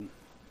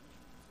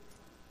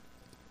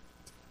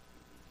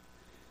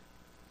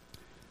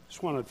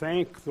Just want to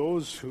thank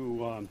those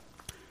who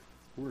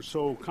were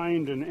so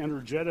kind and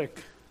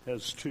energetic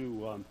as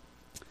to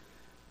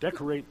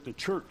decorate the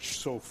church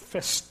so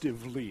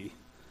festively.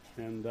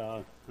 And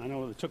I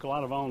know it took a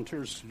lot of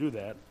volunteers to do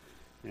that.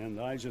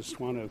 And I just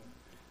want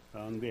to,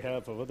 on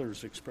behalf of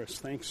others, express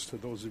thanks to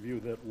those of you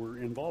that were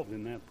involved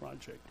in that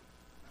project.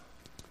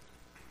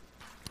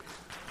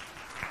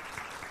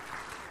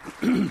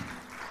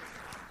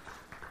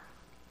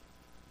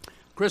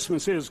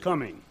 Christmas is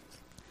coming.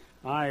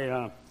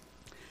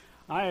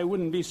 I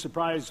wouldn't be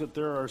surprised that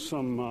there are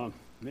some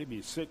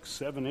maybe 6,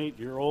 7,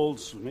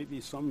 8-year-olds, maybe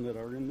some that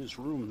are in this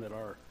room that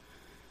are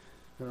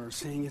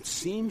saying, it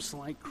seems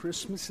like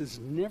Christmas is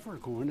never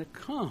going to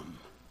come.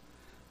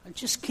 I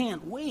just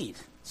can't wait.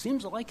 It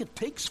seems like it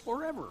takes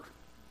forever.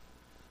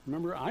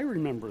 I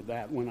remember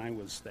that when I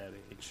was that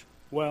age.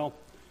 Well,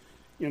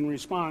 in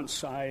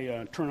response,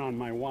 I turn on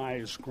my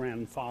wise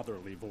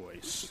grandfatherly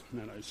voice,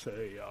 and I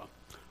say,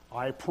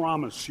 I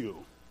promise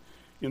you,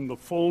 in the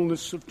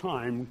fullness of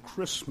time,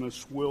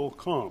 Christmas will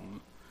come.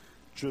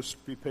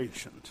 Just be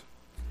patient.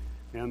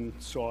 And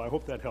so I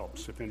hope that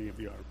helps if any of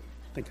you are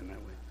thinking that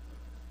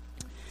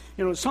way.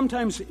 You know,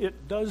 sometimes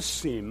it does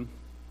seem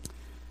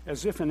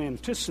as if an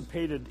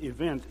anticipated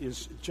event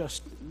is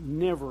just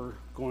never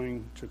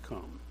going to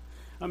come.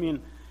 I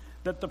mean,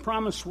 that the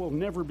promise will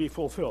never be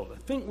fulfilled.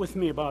 Think with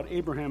me about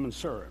Abraham and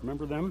Sarah.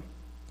 Remember them?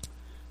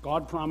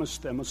 God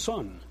promised them a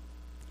son.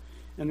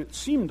 And it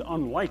seemed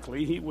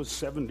unlikely. He was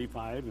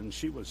 75 and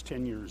she was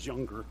 10 years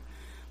younger.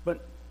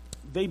 But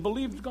they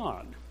believed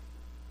God.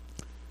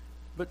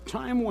 But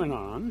time went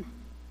on,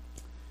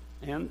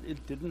 and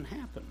it didn't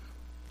happen.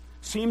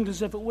 Seemed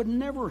as if it would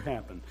never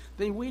happen.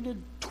 They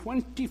waited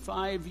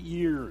 25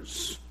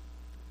 years.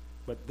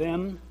 But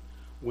then,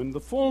 when the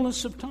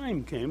fullness of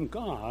time came,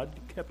 God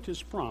kept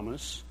his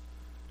promise,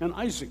 and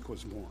Isaac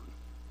was born.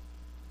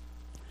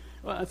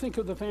 I think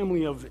of the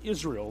family of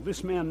Israel,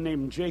 this man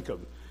named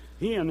Jacob.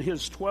 He and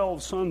his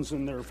 12 sons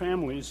and their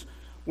families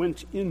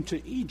went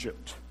into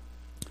Egypt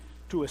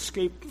to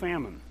escape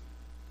famine.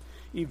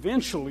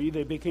 Eventually,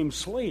 they became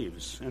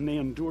slaves, and they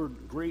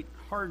endured great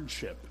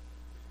hardship.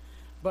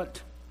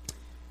 But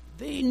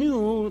they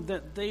knew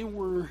that they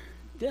were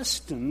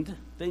destined,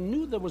 they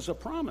knew there was a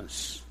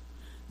promise,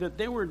 that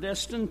they were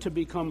destined to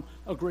become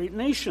a great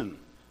nation.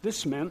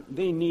 This meant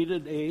they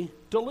needed a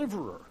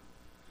deliverer.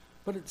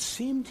 But it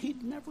seemed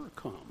he'd never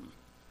come.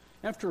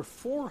 After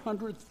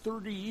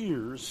 430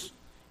 years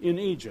in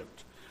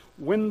Egypt,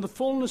 when the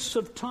fullness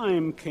of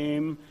time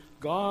came,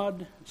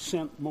 God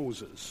sent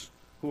Moses,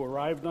 who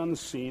arrived on the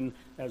scene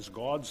as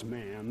God's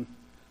man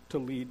to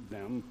lead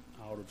them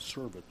out of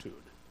servitude.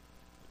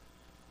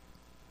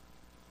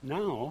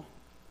 Now,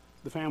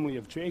 the family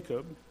of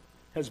Jacob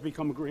has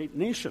become a great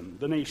nation,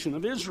 the nation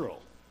of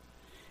Israel.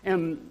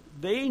 And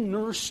they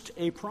nursed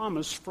a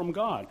promise from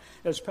God.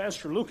 As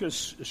Pastor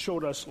Lucas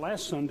showed us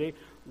last Sunday,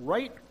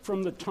 right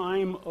from the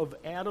time of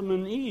Adam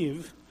and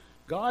Eve,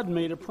 God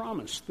made a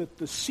promise that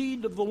the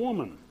seed of the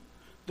woman,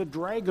 the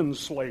dragon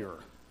slayer,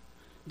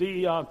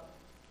 the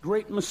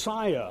great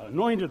Messiah,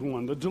 anointed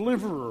one, the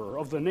deliverer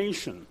of the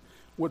nation,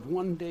 would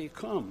one day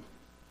come.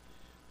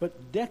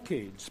 But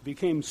decades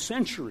became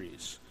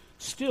centuries.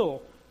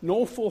 Still,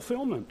 no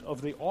fulfillment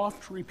of the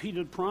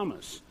oft-repeated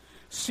promise.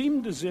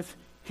 Seemed as if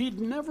he'd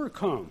never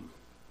come.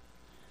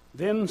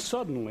 Then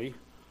suddenly,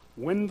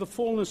 when the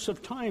fullness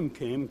of time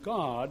came,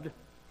 God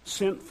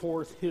sent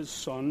forth his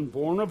Son,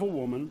 born of a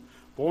woman,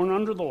 born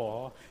under the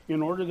law,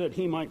 in order that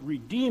he might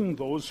redeem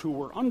those who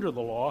were under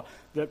the law,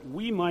 that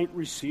we might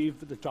receive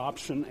the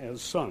adoption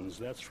as sons.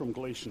 That's from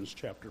Galatians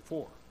chapter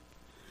 4.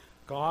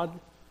 God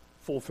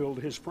fulfilled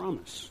his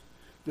promise.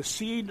 The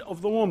seed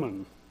of the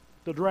woman,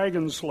 the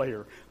dragon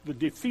slayer, the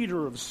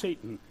defeater of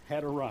Satan,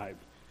 had arrived.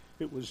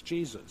 It was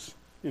Jesus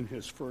in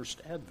his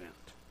first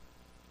advent.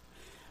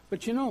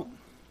 But you know,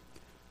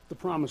 the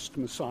promised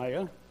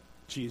Messiah,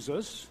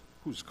 Jesus,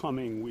 whose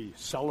coming we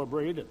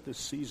celebrate at this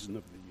season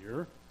of the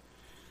year,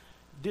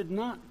 did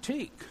not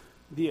take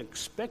the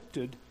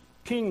expected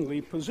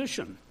kingly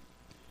position.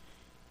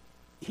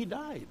 He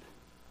died.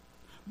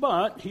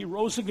 But he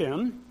rose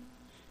again,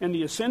 and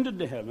he ascended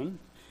to heaven,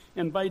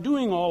 and by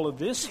doing all of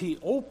this, he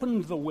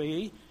opened the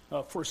way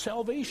for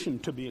salvation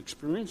to be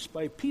experienced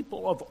by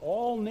people of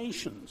all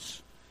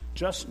nations,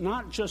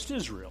 not just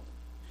Israel.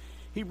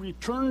 He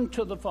returned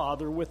to the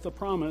Father with the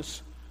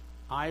promise,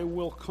 I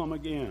will come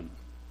again.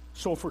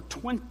 So for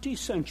 20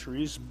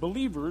 centuries,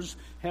 believers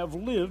have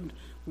lived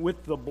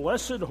with the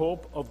blessed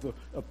hope of the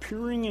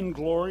appearing in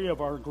glory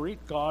of our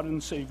great God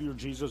and Savior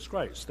Jesus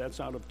Christ. That's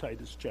out of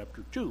Titus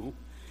chapter 2.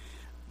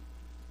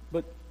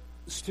 But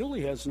still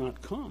he has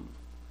not come.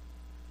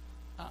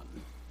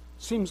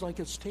 Seems like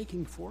it's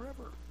taking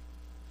forever.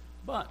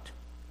 But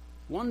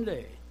one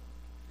day,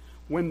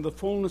 when the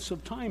fullness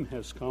of time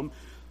has come,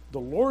 the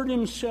Lord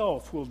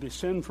himself will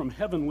descend from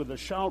heaven with a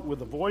shout, with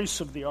the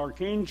voice of the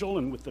archangel,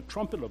 and with the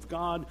trumpet of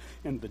God,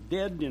 and the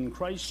dead in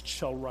Christ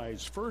shall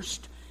rise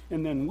first,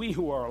 and then we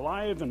who are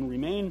alive and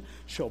remain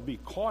shall be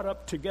caught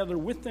up together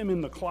with them in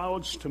the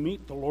clouds to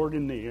meet the Lord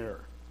in the air.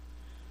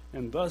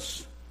 And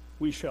thus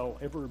we shall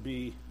ever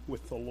be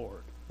with the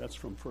Lord. That's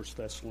from 1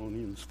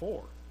 Thessalonians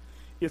 4.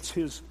 It's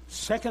his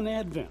second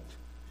advent.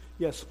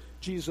 Yes,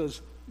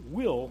 Jesus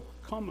will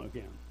come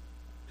again.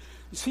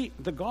 See,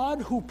 the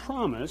God who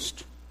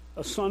promised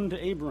a son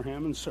to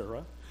Abraham and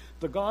Sarah,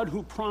 the God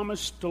who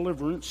promised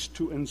deliverance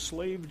to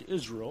enslaved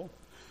Israel,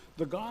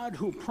 the God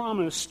who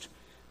promised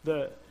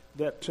I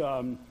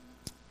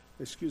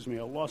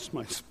lost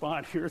my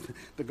spot here.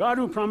 The God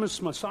who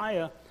promised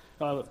Messiah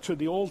to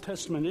the Old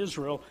Testament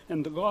Israel,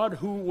 and the God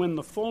who, when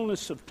the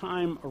fullness of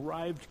time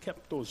arrived,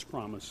 kept those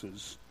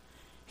promises.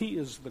 He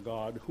is the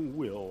God who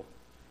will,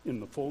 in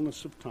the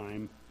fullness of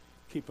time,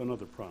 keep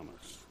another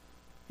promise.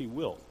 He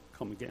will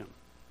come again.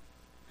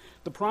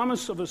 The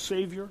promise of a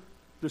Savior,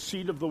 the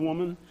seed of the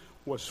woman,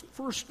 was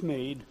first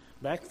made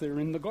back there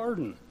in the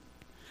garden.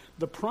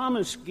 The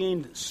promise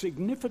gained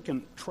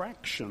significant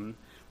traction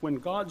when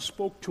God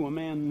spoke to a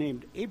man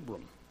named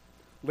Abram,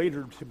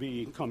 later to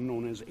become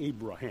known as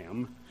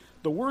Abraham.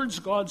 The words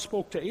God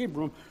spoke to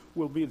Abram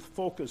will be the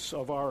focus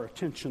of our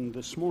attention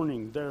this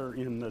morning there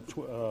in the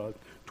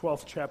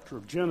 12th chapter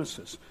of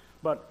Genesis.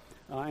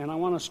 And I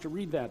want us to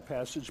read that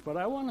passage, but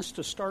I want us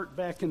to start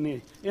back in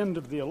the end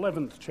of the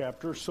 11th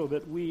chapter so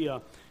that we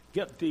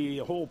get the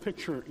whole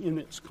picture in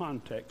its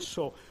context.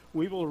 So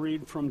we will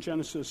read from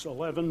Genesis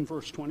 11,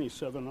 verse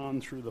 27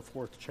 on through the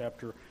 4th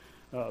chapter,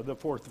 the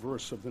 4th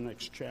verse of the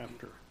next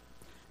chapter.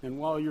 And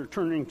while you're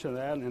turning to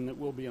that, and it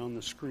will be on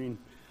the screen,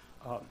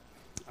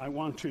 I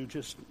want to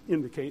just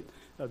indicate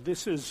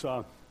this is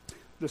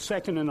the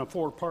second in a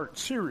four-part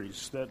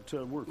series that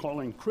we're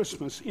calling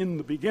Christmas in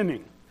the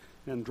Beginning,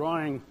 and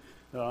drawing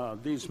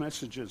these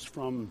messages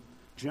from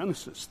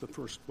Genesis, the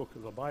first book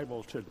of the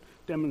Bible, to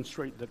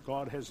demonstrate that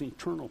God has an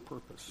eternal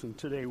purpose. And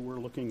today we're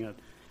looking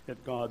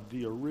at God,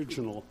 the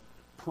original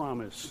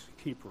promise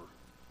keeper.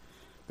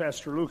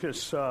 Pastor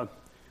Lucas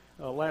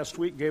last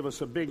week gave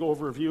us a big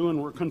overview,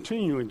 and we're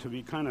continuing to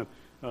be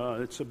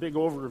it's a big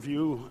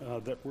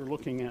overview that we're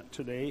looking at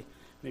today.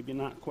 Maybe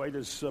not quite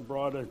as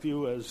broad a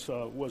view as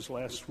was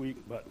last week,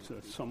 but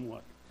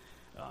somewhat.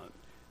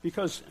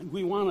 Because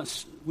we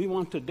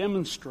want to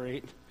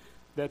demonstrate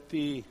that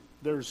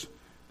there's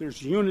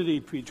unity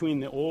between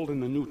the Old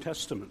and the New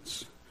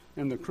Testaments,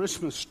 and the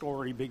Christmas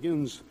story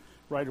begins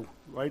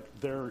right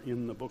there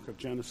in the book of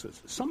Genesis.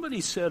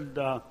 Somebody said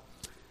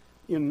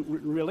in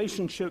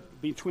relationship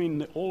between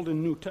the Old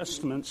and New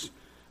Testaments,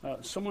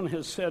 someone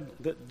has said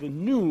that the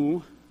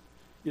new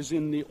is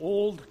in the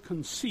Old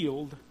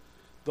concealed,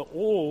 the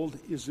Old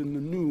is in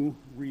the New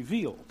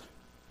revealed.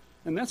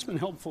 And that's been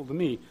helpful to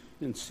me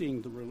in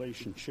seeing the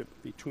relationship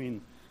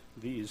between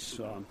these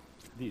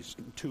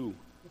two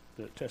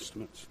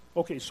testaments.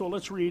 Okay, so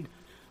let's read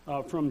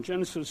from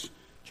Genesis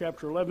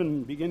chapter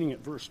 11, beginning at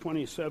verse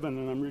 27,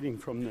 and I'm reading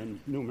from the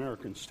New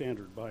American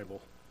Standard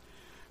Bible.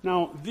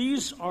 Now,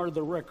 these are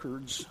the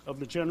records of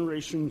the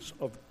generations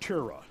of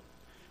Terah.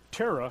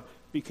 Terah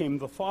became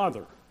the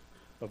father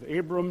of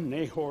Abram,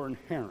 Nahor, and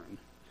Haran.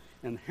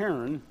 And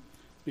Haran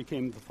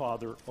became the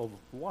father of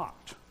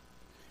Lot.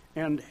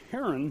 And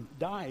Haran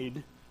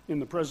died in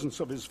the presence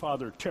of his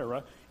father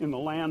Terah in the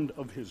land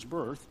of his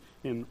birth,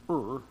 in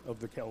Ur of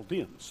the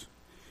Chaldeans.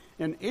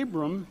 And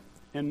Abram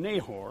and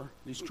Nahor,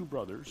 these two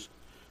brothers,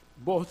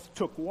 both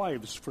took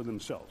wives for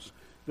themselves.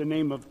 The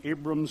name of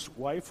Abram's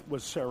wife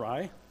was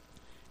Sarai,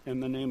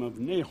 and the name of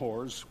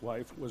Nahor's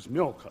wife was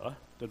Milcah,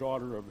 the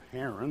daughter of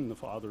Haran, the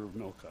father of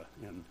Milcah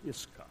and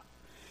Iscah.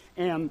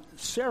 And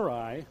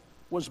Sarai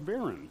was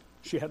barren.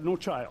 She had no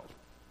child.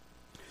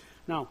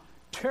 Now,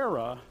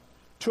 Terah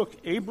took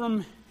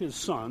Abram, his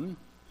son,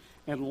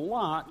 and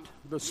Lot,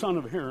 the son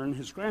of Haran,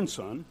 his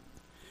grandson,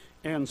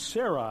 and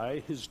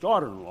Sarai, his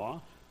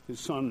daughter-in-law, his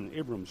son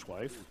Abram's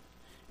wife,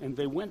 and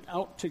they went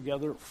out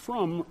together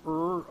from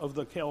Ur of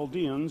the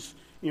Chaldeans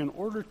in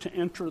order to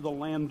enter the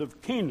land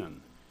of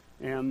Canaan.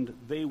 And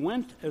they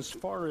went as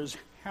far as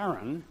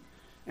Haran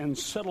and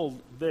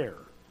settled there.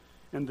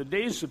 And the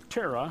days of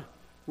Terah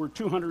were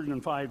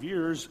 205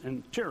 years,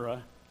 and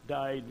Terah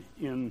died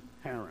in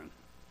Haran.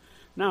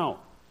 Now,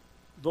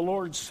 the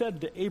Lord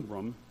said to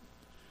Abram,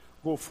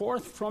 "Go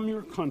forth from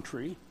your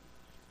country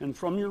and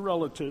from your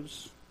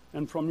relatives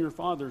and from your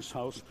father's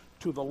house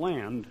to the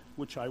land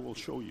which I will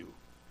show you.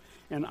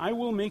 And I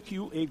will make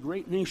you a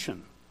great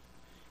nation,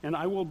 and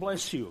I will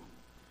bless you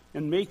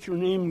and make your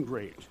name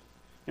great.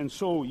 And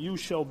so you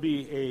shall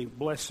be a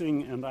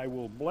blessing, and I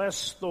will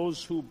bless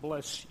those who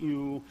bless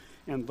you,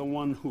 and the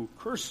one who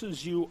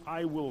curses you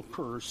I will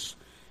curse,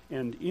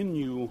 and in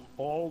you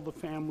all the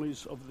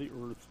families of the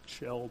earth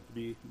shall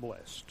be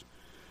blessed."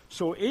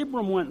 So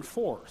Abram went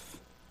forth,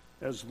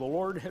 as the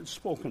Lord had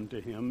spoken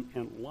to him,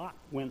 and Lot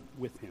went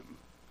with him.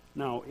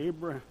 Now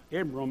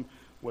Abram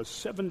was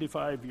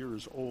 75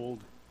 years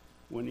old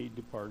when he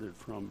departed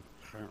from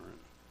Haran.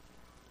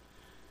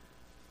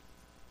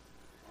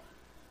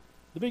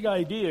 The big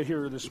idea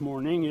here this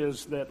morning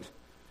is that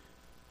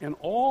an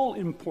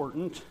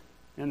all-important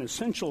and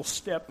essential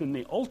step in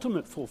the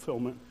ultimate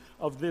fulfillment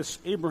of this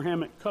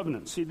Abrahamic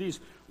covenant. See, these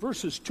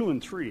verses 2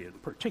 and 3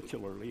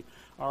 particularly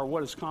are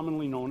what is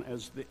commonly known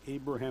as the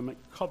Abrahamic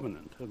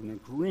covenant, an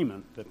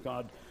agreement that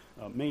God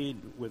made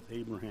with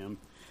Abraham.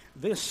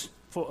 This,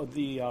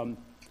 an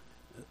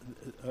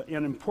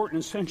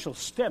important essential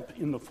step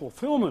in the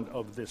fulfillment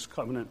of this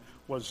covenant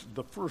was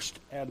the first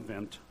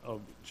advent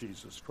of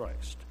Jesus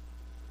Christ.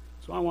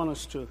 So I want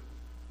us to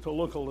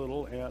look a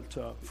little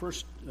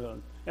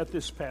at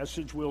this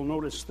passage. We'll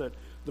notice that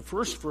the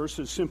first verse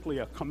is simply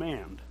a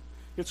command.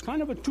 It's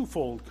kind of a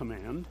twofold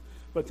command,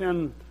 but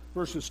then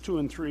verses 2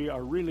 and 3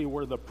 are really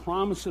where the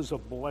promises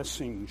of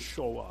blessing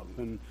show up,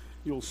 and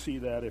you'll see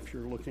that if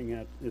you're looking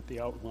at the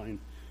outline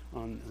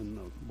in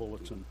the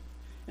bulletin.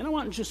 And I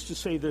want just to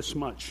say this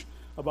much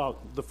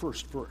about the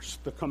first verse,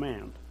 the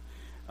command.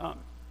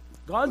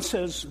 God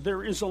says,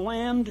 "There is a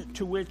land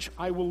to which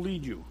I will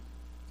lead you,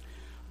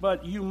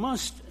 but you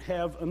must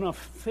have enough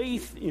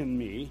faith in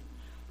me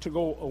to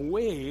go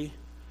away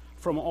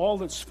from all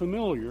that's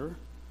familiar,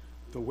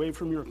 away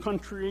from your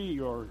country,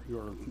 your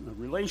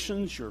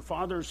relations, your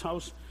father's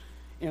house,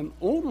 and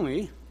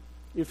only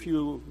if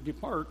you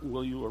depart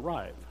will you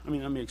arrive." I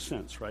mean, that makes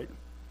sense, right?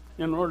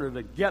 In order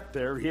to get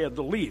there, he had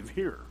to leave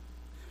here.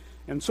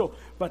 And so,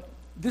 but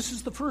this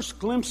is the first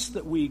glimpse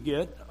that we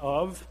get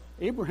of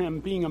Abraham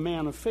being a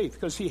man of faith,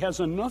 because he has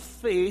enough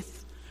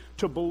faith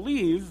to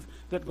believe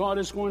that God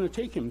is going to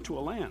take him to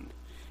a land.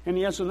 And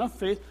he has enough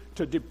faith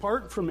to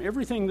depart from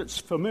everything that's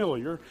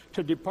familiar,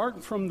 to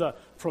depart from the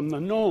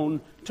known,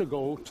 to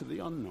go to the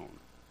unknown.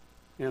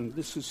 And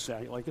this is,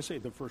 like I say,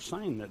 the first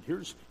sign that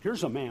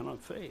here's a man of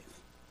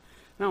faith.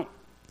 Now,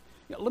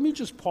 let me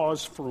just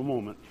pause for a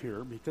moment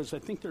here, because I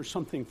think there's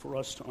something for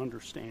us to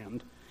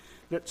understand,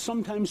 that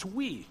sometimes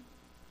we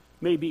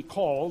may be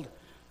called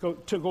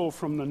to go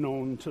from the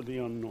known to the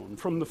unknown,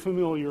 from the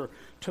familiar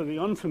to the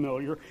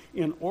unfamiliar,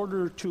 in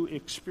order to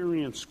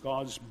experience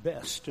God's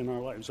best in our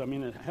lives. I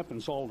mean, it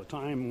happens all the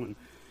time when,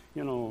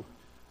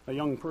 a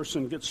young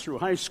person gets through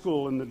high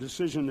school and the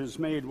decision is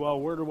made, well,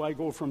 where do I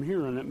go from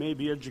here? And it may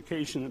be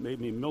education, it may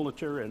be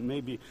military, it may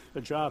be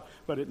a job,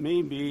 but it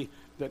may be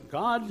that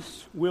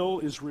God's will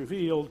is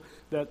revealed,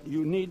 that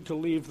you need to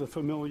leave the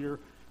familiar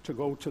to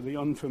go to the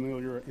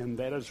unfamiliar, and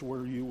that is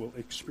where you will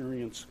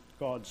experience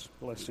God's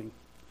blessing.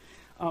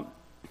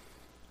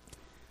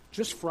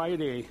 Just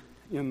Friday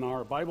in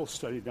our Bible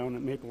study down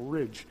at Maple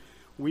Ridge,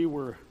 we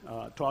were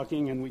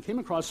talking, and we came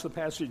across the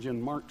passage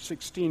in Mark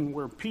 16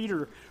 where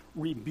Peter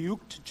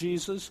rebuked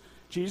Jesus.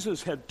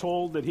 Jesus had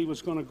told that he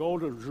was going to go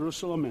to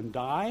Jerusalem and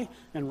die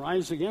and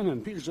rise again,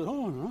 and Peter said,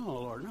 "Oh, no,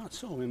 Lord, not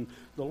so." And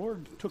the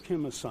Lord took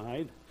him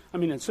aside. I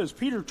mean, it says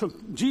Peter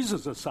took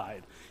Jesus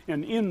aside,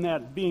 and in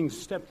that being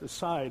stepped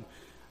aside,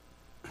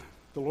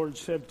 the Lord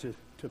said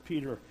to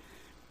Peter,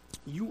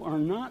 "You are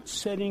not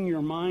setting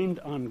your mind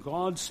on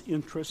God's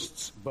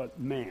interests, but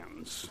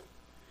man's."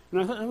 And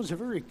I thought that was a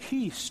very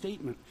key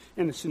statement,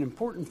 and it's an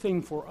important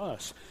thing for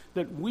us,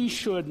 that we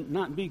should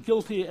not be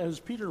guilty as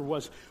Peter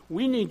was.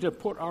 We need to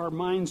put our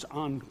minds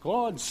on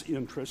God's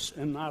interests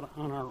and not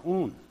on our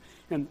own.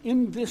 And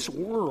in this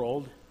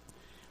world,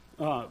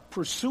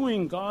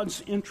 pursuing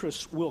God's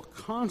interests will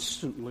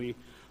constantly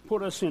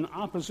put us in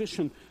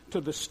opposition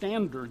to the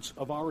standards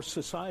of our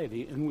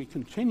society, and we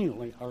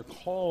continually are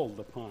called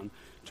upon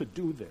to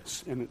do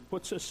this. And it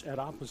puts us at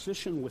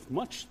opposition with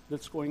much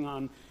that's going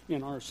on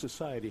in our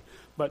society.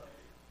 But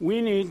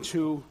we need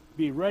to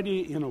be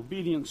ready in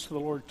obedience to the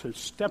Lord to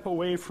step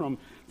away from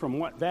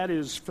what that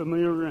is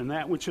familiar and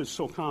that which is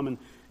so common,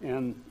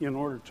 and in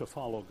order to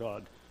follow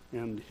God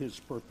and his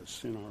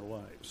purpose in our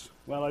lives.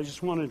 Well, I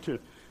wanted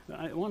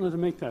to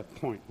make that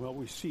point. Well,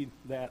 we see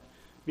that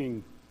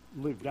being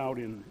lived out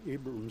in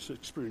Abraham's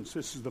experience.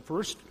 This is the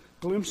first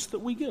glimpse that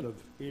we get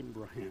of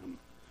Abraham.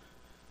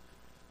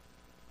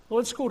 Well,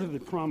 let's go to the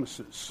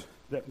promises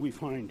that we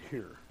find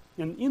here.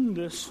 And in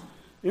this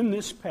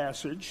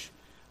passage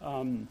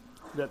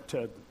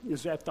that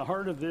is at the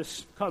heart of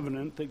this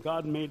covenant that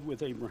God made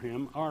with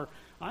Abraham,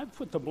 I've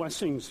put the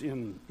blessings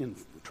in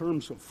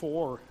terms of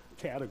 4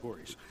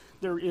 categories.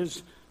 There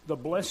is the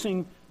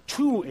blessing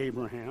to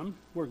Abraham,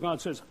 where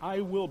God says,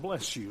 "I will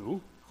bless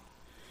you."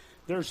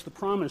 There's the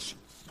promise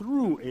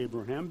through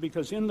Abraham,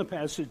 because in the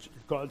passage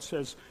God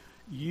says,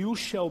 "You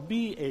shall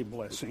be a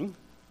blessing."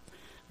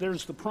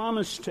 There's the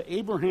promise to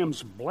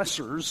Abraham's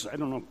blessers. I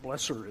don't know if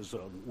blesser is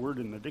a word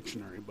in the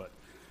dictionary, but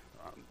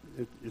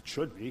it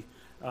should be.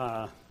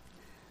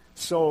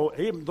 So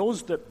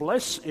those that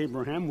bless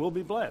Abraham will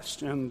be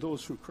blessed, and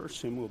those who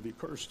curse him will be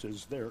cursed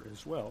is there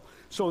as well.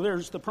 So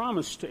there's the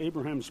promise to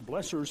Abraham's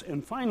blessers.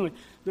 And finally,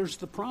 there's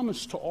the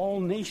promise to all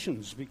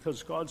nations,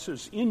 because God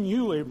says, "In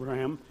you,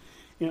 Abraham,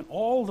 and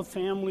all the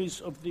families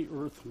of the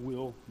earth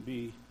will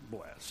be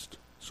blessed."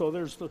 So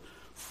there's the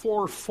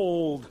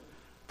 4-fold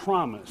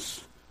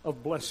promise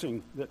of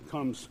blessing that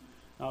comes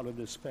out of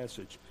this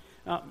passage.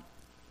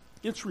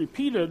 It's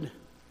repeated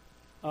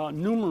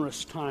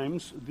numerous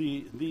times.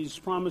 These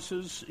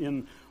promises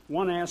in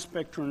one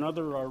aspect or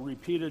another are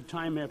repeated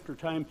time after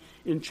time.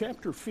 In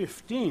chapter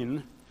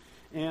 15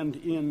 and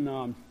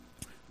in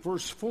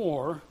verse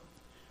 4,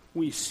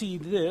 we see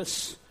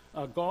this.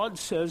 God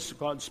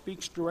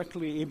speaks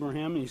directly to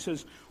Abraham, and he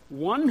says,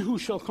 one who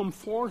shall come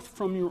forth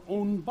from your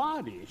own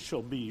body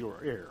shall be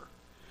your heir.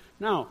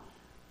 Now,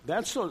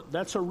 that's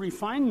a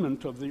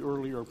refinement of the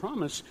earlier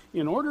promise.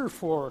 In order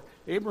for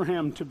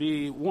Abraham to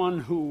be one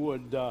who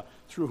would,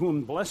 through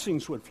whom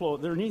blessings would flow,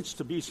 there needs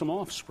to be some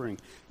offspring.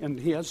 And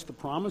he has the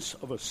promise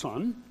of a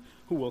son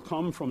who will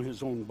come from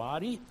his own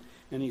body.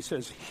 And he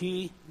says,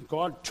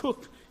 God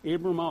took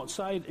Abram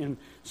outside and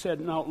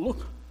said, now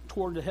look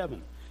toward the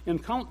heaven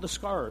and count the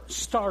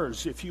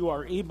stars if you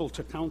are able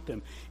to count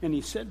them. And he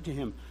said to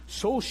him,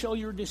 so shall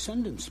your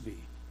descendants be.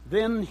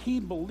 Then he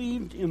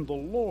believed in the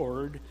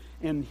Lord,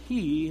 and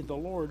the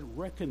Lord,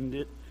 reckoned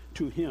it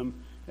to him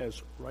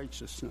as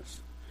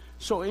righteousness.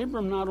 So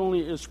Abram not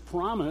only is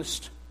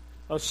promised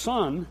a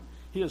son,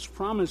 he is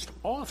promised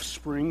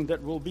offspring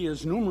that will be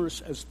as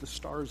numerous as the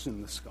stars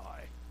in the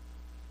sky.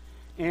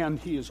 And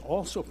he is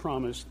also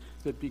promised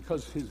that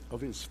because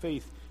of his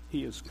faith,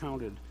 he is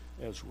counted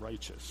as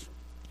righteous.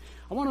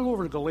 I want to go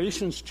over to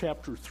Galatians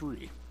chapter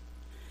 3.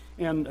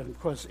 And of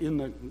course, in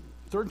the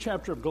third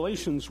chapter of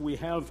Galatians, we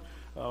have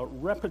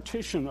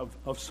repetition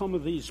of some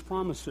of these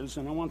promises,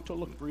 and I want to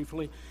look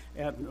briefly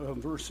at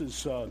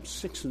verses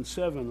 6 and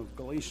 7 of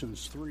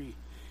Galatians 3.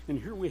 And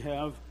here we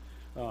have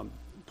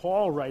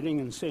Paul writing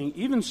and saying,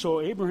 even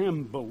so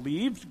Abraham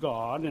believed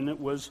God, and it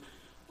was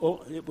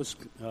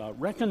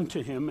reckoned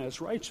to him as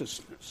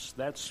righteousness.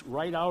 That's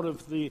right out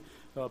of the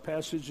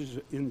passages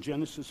in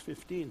Genesis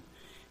 15.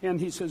 And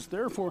he says,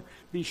 therefore,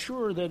 be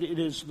sure that it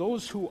is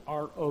those who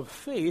are of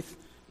faith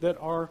that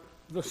are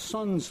the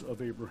sons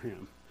of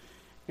Abraham.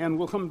 And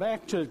we'll come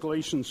back to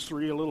Galatians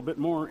 3 a little bit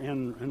more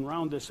and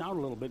round this out a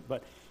little bit.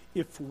 But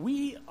if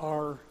we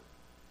are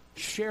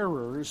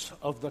sharers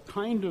of the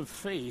kind of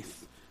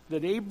faith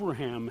that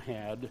Abraham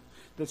had,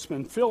 that's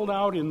been filled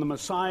out in the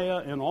Messiah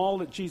and all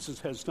that Jesus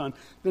has done,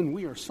 then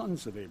we are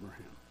sons of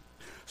Abraham.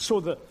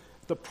 So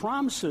the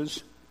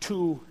promises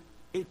to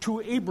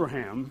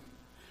Abraham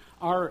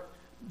are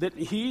that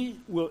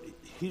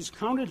he's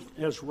counted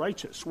as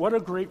righteous. What a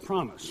great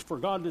promise for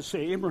God to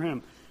say,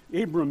 Abram,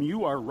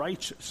 you are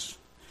righteous.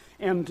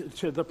 And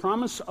to the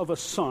promise of a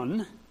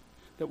son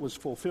that was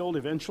fulfilled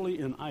eventually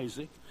in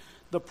Isaac,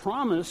 the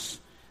promise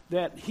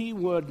that he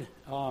would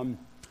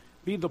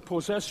be the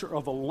possessor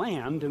of a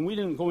land, and we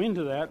didn't go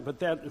into that, but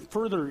that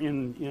further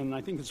in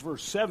I think it's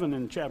verse 7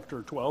 in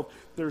chapter 12,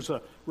 there's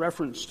a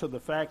reference to the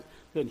fact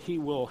that he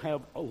will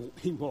have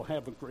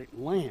a great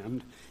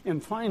land.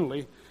 And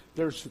finally,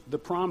 there's the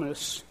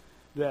promise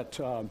that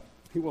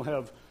he will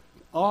have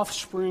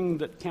offspring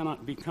that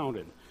cannot be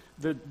counted.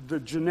 The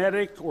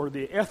genetic or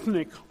the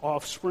ethnic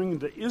offspring,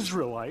 the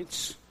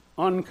Israelites,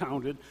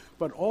 uncounted,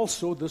 but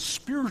also the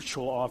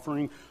spiritual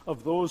offering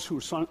of those who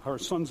are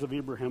sons of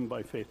Abraham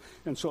by faith.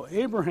 And so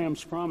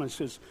Abraham's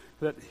promise is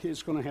that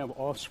he's going to have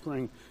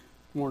offspring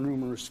more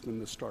numerous than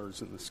the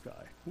stars in the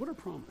sky. What a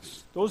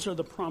promise. Those are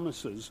the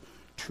promises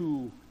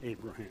to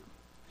Abraham.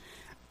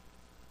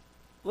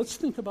 Let's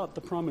think about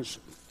the promise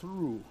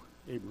through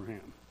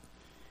Abraham.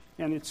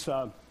 And it's,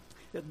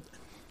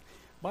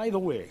 by the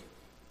way,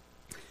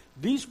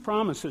 these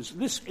promises,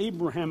 this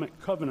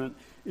Abrahamic covenant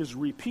is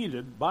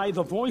repeated by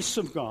the voice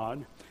of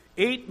God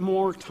 8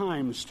 more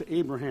times to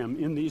Abraham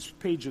in these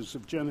pages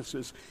of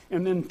Genesis.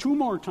 And then 2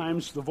 more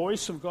times the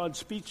voice of God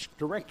speaks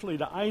directly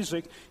to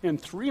Isaac,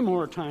 and 3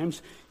 more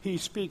times he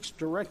speaks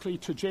directly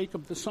to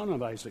Jacob, the son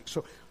of Isaac.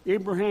 So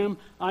Abraham,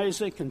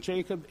 Isaac, and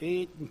Jacob,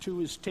 8 and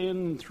 2 is 10,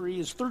 and 3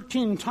 is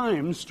 13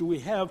 times do we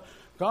have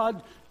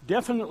God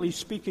definitely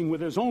speaking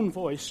with his own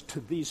voice to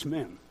these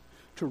men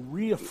to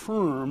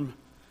reaffirm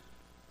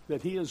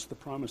that he is the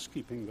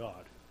promise-keeping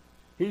God.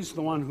 He's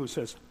the one who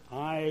says,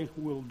 I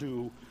will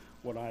do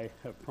what I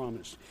have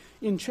promised.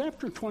 In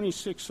chapter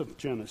 26 of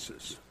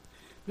Genesis,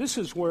 this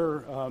is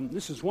where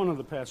this is one of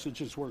the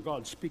passages where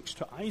God speaks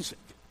to Isaac.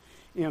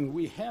 And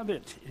we have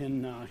it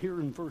here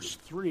in verse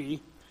 3.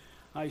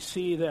 I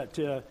see that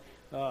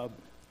the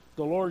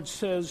Lord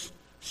says,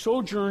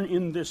 sojourn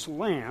in this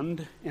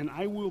land, and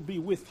I will be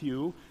with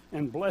you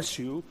and bless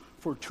you.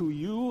 For to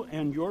you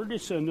and your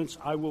descendants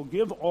I will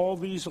give all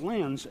these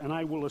lands, and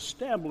I will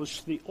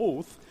establish the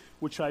oath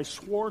which I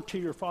swore to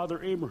your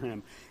father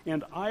Abraham.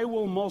 And I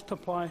will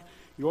multiply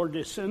your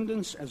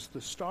descendants as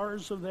the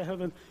stars of the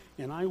heaven,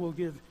 and I will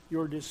give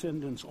your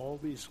descendants all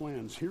these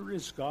lands. Here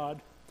is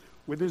God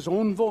with his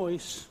own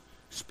voice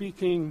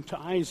speaking to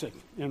Isaac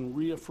and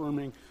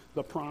reaffirming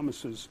the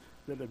promises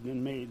that have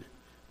been made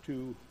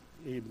to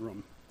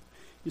Abram.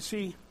 You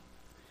see,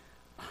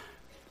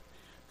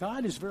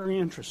 God is very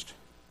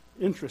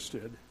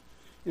interested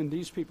in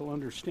these people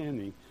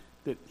understanding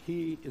that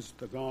he is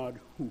the God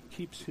who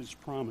keeps his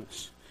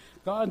promise.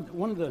 God,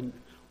 one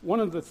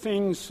of the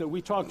things that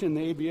we talked in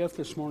the ABF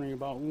this morning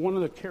about, one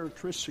of the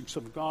characteristics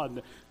of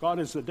God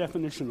is the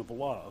definition of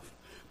love,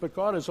 but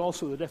God is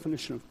also the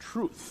definition of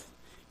truth.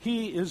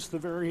 He is the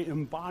very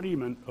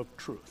embodiment of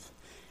truth.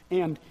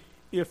 And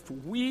if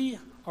we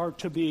are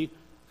to be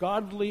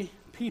godly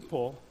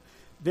people,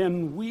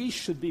 then we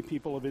should be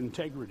people of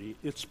integrity.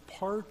 It's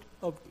part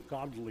of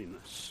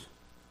godliness.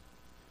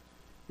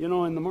 You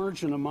know, in the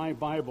margin of my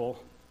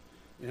Bible,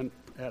 and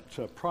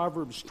at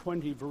Proverbs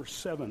 20, verse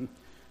 7,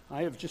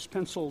 I have just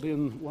penciled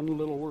in one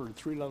little word,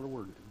 three-letter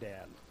word,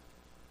 dad.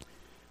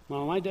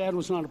 Now, my dad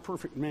was not a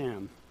perfect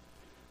man,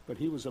 but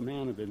he was a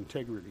man of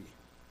integrity.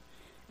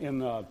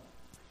 And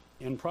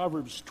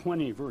Proverbs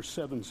 20, verse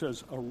 7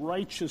 says, a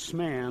righteous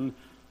man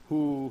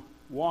who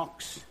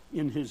walks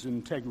in his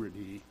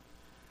integrity,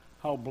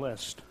 how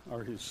blessed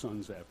are his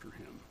sons after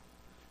him.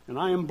 And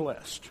I am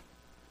blessed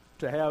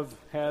to have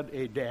had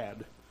a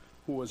dad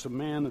who was a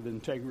man of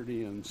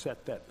integrity and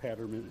set that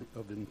pattern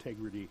of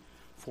integrity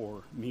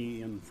for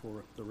me and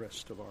for the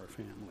rest of our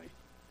family.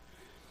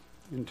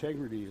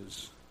 Integrity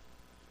is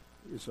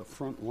a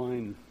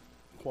frontline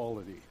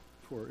quality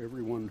for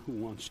everyone who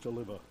wants to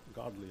live a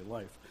godly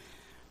life.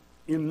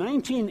 In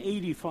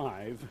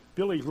 1985,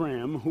 Billy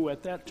Graham, who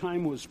at that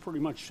time was pretty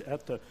much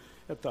at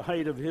the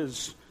height of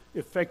his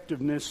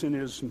effectiveness in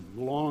his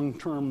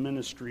long-term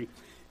ministry,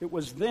 it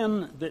was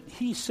then that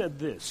he said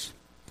this.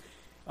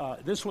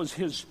 This was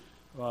his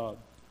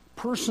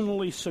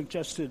personally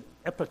suggested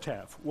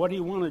epitaph. What he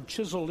wanted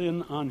chiseled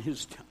in on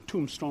his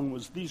tombstone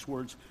was these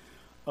words: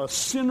 a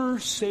sinner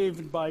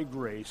saved by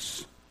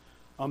grace,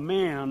 a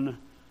man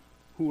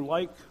who,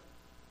 like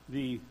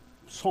the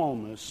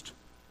psalmist,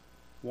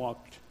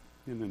 walked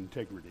in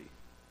integrity.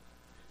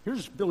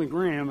 Here's Billy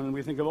Graham, and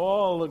we think of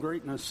all the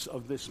greatness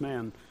of this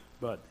man,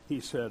 but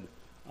he said,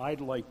 I'd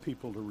like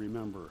people to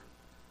remember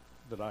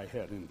that I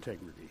had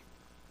integrity.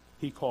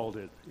 He called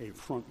it a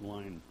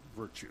frontline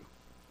virtue.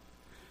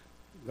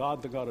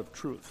 God, the God of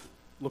truth,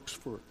 looks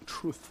for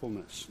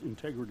truthfulness,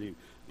 integrity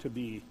to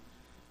be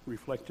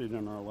reflected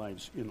in our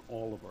lives in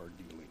all of our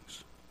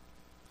dealings.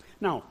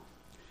 Now,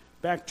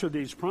 back to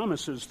these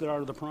promises, there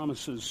are the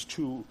promises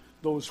to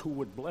those who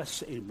would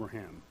bless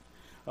Abraham.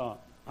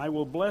 I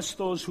will bless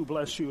those who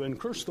bless you and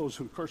curse those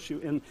who curse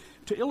you. And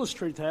to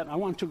illustrate that, I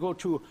want to go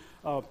to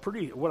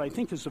what I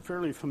think is a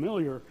fairly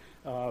familiar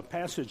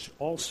passage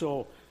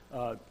also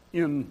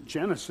in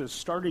Genesis.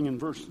 Starting in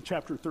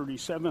chapter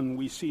 37,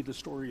 we see the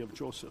story of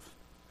Joseph.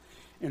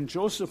 And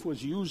Joseph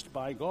was used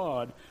by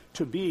God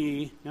to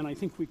be, and I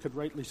think we could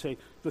rightly say,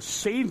 the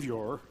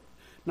savior,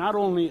 not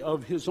only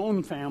of his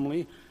own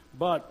family,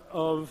 but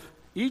of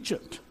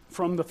Egypt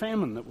from the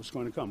famine that was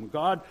going to come.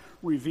 God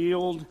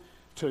revealed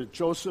to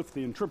Joseph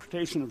the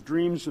interpretation of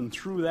dreams, and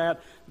through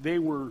that they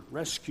were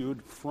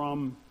rescued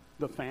from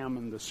the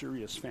famine, the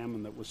serious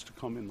famine that was to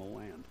come in the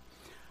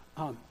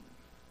land.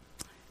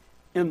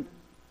 And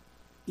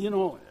you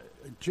know,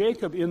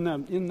 Jacob, in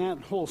that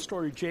whole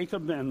story,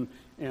 Jacob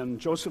and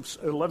Joseph's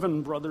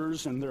 11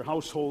 brothers and their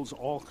households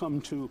all come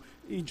to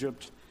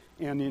Egypt.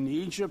 And in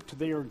Egypt,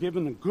 they are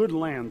given a good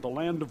land. The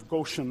land of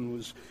Goshen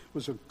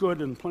was a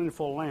good and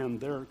plentiful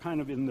land. They're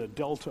kind of in the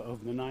delta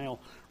of the Nile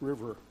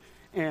River.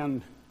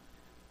 And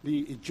the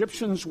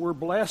Egyptians were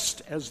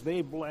blessed as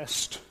they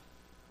blessed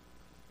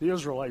the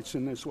Israelites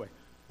in this way.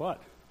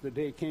 But the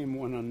day came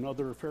when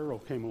another Pharaoh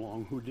came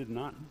along who did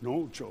not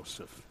know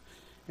Joseph.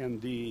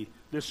 And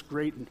this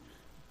great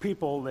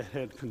people that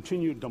had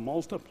continued to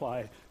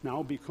multiply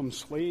now become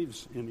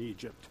slaves in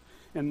Egypt.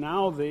 And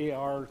now they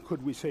are,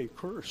 could we say,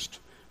 cursed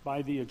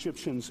by the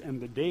Egyptians.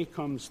 And the day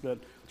comes that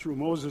through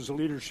Moses'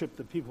 leadership,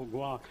 the people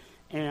go out,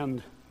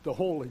 and the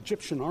whole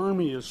Egyptian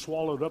army is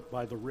swallowed up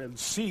by the Red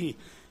Sea.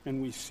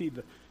 And we see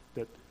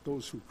that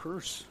those who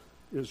curse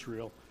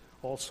Israel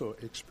also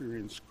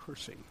experience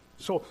cursing.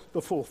 So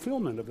the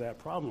fulfillment of that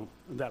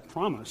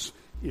promise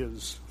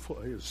is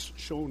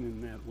shown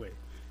in that way.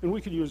 And we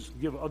could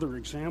give other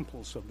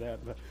examples of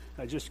that, but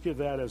I just give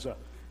that as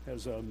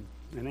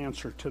an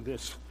answer to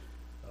this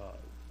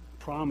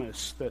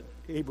promise that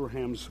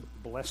Abraham's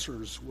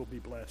blessers will be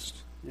blessed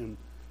and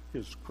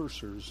his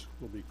cursers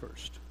will be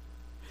cursed.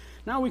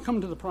 Now we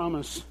come to the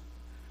promise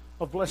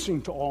of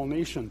blessing to all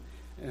nations,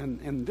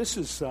 and this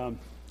is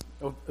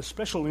of a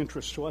special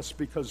interest to us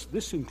because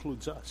this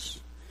includes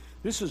us.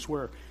 This is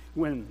where,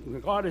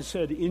 when God has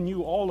said, in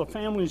you all the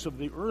families of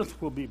the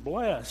earth will be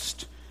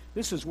blessed,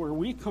 this is where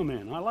we come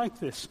in. I like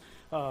this.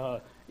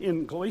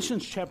 In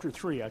Galatians chapter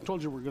 3, I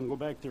told you we're going to go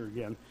back there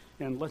again,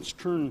 and let's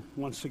turn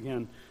once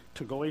again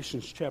to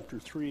Galatians chapter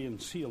 3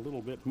 and see a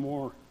little bit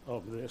more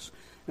of this.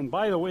 And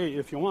by the way,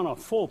 if you want a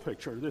full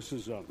picture, this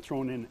is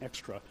thrown in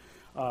extra.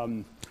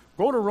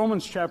 Go to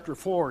Romans chapter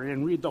 4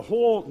 and read the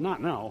whole,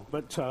 not now,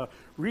 but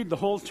read the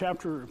whole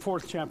chapter,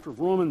 4th chapter of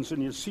Romans,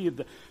 and you see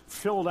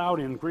filled out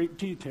in great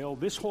detail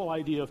this whole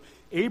idea of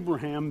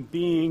Abraham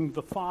being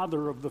the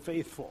father of the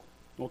faithful.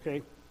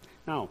 Okay?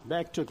 Now,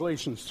 back to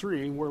Galatians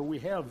 3, where we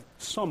have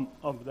some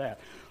of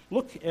that.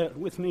 Look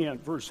with me at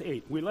verse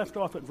 8. We left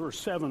off at verse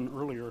 7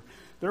 earlier.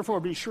 Therefore,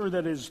 be sure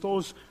that it is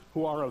those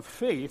who are of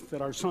faith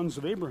that are sons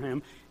of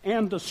Abraham,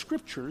 and the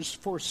Scriptures,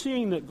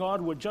 foreseeing that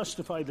God would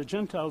justify the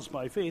Gentiles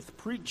by faith,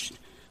 preached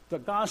the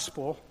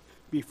gospel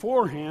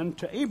beforehand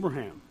to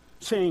Abraham,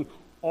 saying,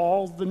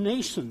 all the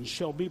nations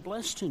shall be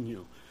blessed in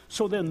you.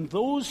 So then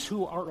those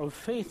who are of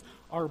faith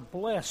are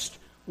blessed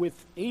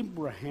with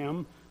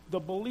Abraham, the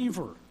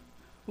believer.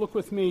 Look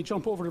with me,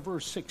 jump over to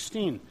verse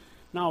 16.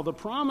 Now, the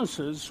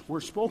promises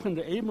were spoken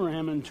to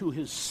Abraham and to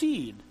his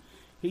seed.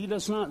 He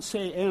does not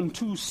say, and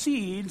to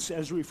seeds,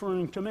 as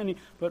referring to many,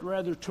 but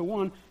rather to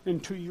one,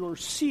 and to your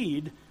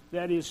seed,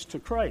 that is to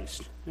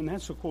Christ. And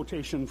that's a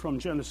quotation from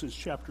Genesis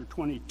chapter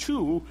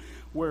 22,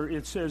 where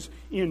it says,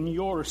 in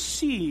your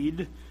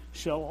seed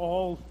shall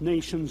all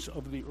nations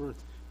of the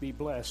earth be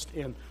blessed.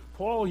 And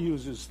Paul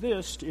uses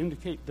this to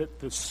indicate that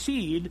the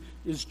seed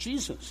is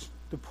Jesus,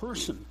 the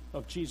person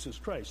of Jesus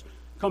Christ,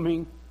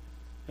 coming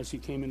as he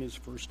came in his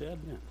first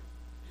advent.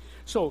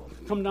 So,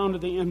 come down to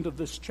the end of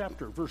this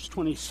chapter, verse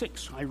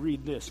 26. I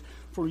read this.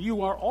 For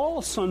you are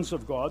all sons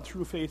of God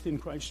through faith in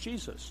Christ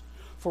Jesus.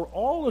 For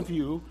all of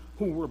you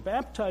who were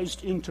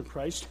baptized into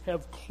Christ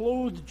have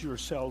clothed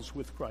yourselves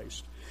with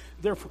Christ.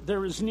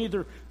 There is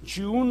neither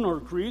Jew nor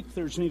Greek,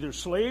 there's neither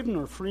slave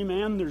nor free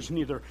man, there's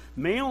neither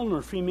male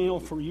nor female,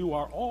 for you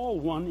are all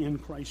one in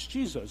Christ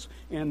Jesus.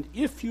 And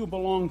if you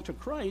belong to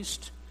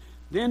Christ,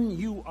 then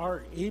you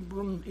are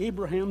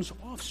Abraham's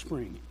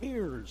offspring,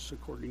 heirs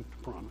according to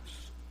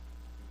promise.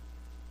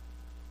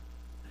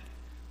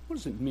 What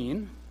does it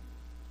mean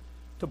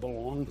to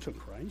belong to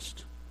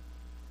Christ?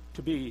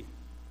 To be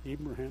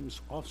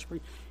Abraham's offspring?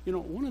 You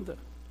know, one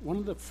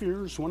of the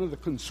fears, one of the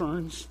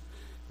concerns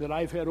that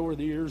I've had over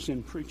the years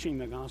in preaching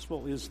the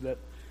gospel is that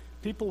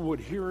people would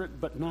hear it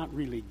but not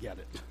really get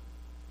it.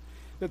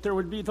 That there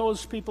would be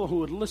those people who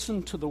would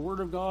listen to the Word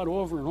of God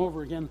over and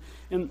over again,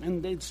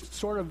 and they'd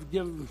sort of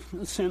give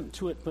assent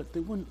to it, but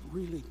they wouldn't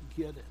really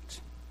get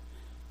it.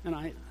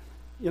 And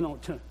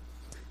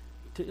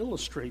to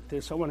illustrate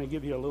this, I want to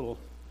give you a little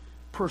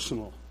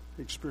personal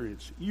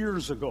experience.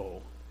 Years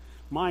ago,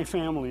 my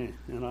family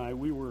and I,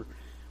 we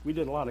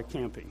did a lot of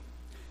camping.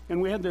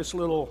 And we had this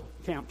little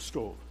camp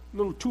stove,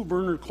 little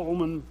 2-burner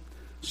Coleman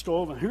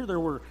stove. And here there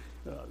were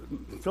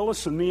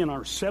Phyllis and me and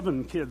our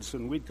 7 kids,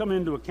 and we'd come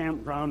into a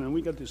campground, and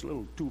we got this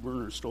little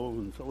 2-burner stove,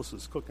 and Phyllis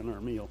is cooking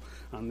our meal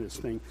on this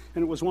thing.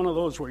 And it was one of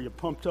those where you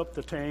pumped up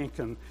the tank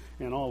and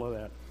all of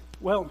that.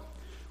 Well,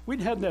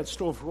 we'd had that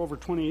stove for over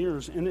 20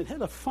 years, and it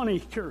had a funny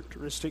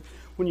characteristic.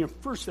 When you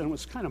first, and it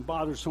was kind of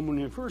bothersome, when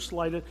you first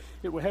light it,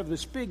 it would have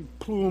this big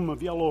plume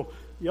of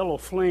yellow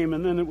flame,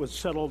 and then it would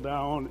settle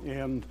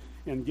down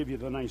and give you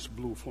the nice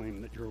blue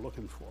flame that you're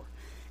looking for.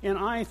 And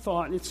I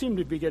thought, it seemed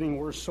to be getting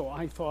worse, so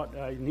I thought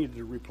I needed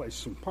to replace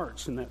some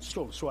parts in that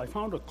stove. So I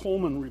found a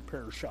Coleman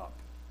repair shop.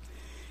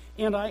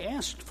 And I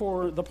asked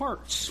for the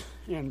parts.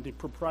 And the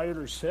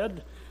proprietor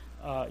said,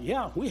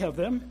 yeah, we have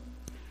them.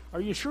 Are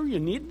you sure you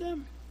need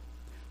them?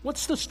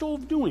 What's the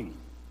stove doing?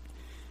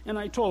 And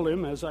I told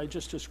him, as I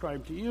just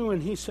described to you,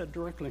 and he said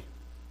directly,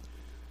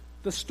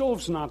 the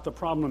stove's not the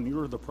problem,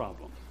 you're the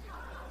problem.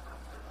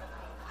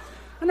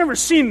 I've never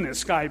seen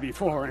this guy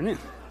before. And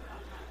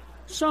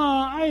so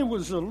I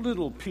was a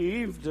little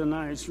peeved, and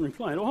I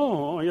replied,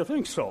 oh, you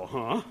think so,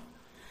 huh?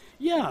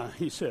 Yeah,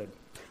 he said.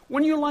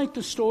 When you light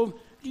the stove,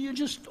 do you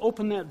just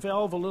open that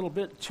valve a little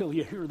bit till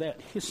you hear that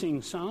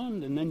hissing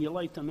sound, and then you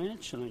light the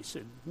match? And I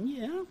said,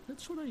 yeah,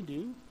 that's what I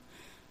do.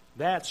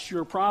 That's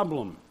your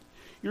problem.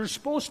 You're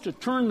supposed to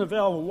turn the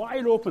valve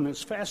wide open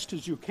as fast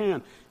as you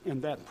can,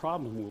 and that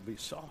problem will be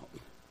solved.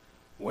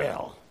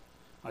 Well,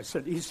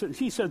 he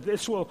said,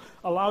 this will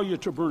allow you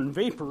to burn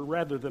vapor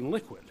rather than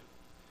liquid.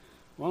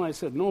 Well, I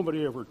said,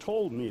 nobody ever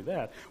told me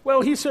that.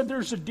 Well, he said,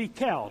 there's a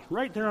decal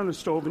right there on the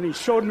stove, and he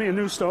showed me a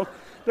new stove.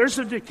 There's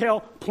a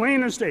decal,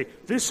 plain as day.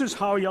 This is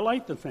how you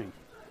light the thing.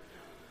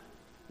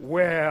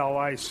 Well,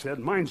 I said,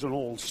 mine's an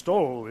old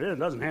stove. It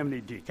doesn't have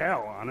any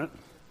decal on it.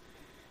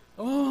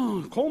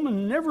 Oh,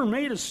 Coleman never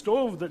made a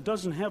stove that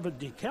doesn't have a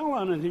decal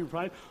on it, he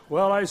replied.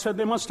 Well, I said,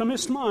 they must have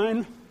missed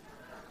mine.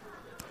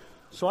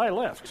 So I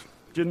left.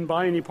 Didn't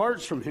buy any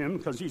parts from him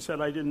because he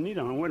said I didn't need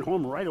them. I went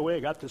home right away,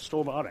 got the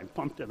stove out, I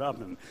pumped it up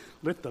and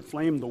lit the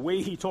flame the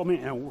way he told me,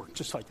 and it worked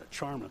just like a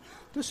charm.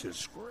 This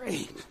is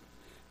great.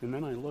 And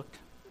then I looked.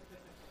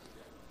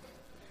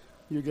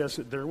 You guessed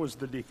it, there was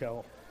the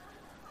decal.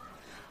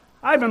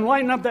 I've been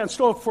lighting up that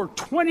stove for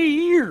 20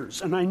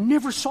 years, and I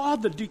never saw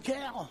the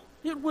decal.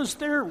 It was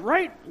there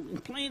right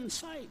in plain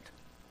sight.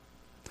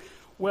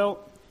 Well,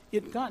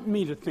 it got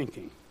me to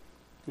thinking,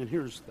 and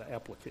here's the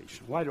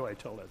application. Why do I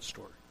tell that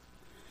story?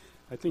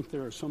 I think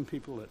there are some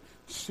people that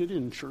sit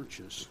in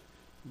churches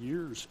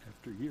years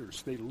after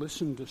years. They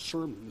listen to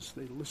sermons.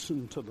 They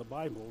listen to the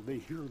Bible. They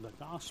hear the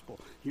gospel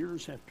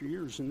years after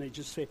years, and they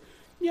just say,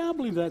 yeah, I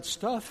believe that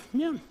stuff.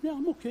 Yeah,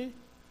 I'm okay.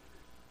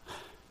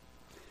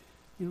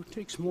 You know, it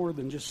takes more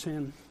than just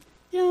saying,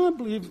 yeah, I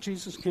believe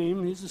Jesus came,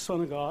 and he's the Son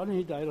of God, and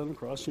he died on the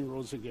cross, and he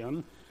rose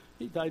again.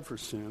 He died for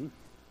sin.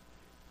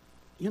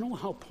 You know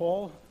how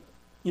Paul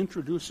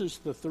introduces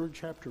the 3rd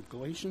chapter of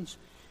Galatians?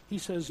 He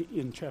says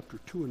in chapter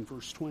 2 and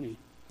verse 20,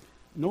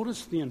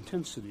 notice the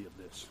intensity of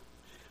this.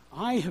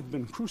 I have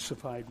been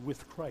crucified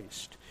with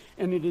Christ,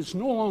 and it is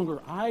no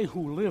longer I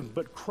who live,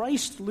 but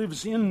Christ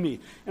lives in me.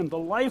 And the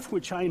life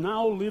which I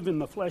now live in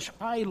the flesh,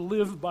 I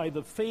live by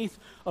the faith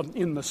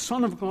in the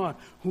Son of God,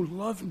 who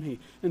loved me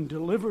and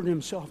delivered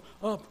himself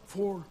up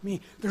for me.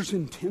 There's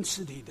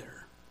intensity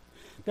there.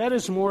 That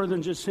is more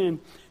than just saying,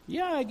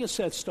 yeah, I guess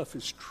that stuff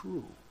is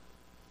true.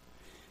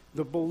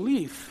 The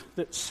belief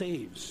that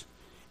saves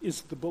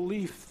is the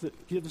belief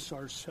that gives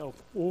ourselves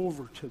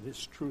over to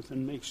this truth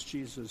and makes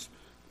Jesus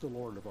the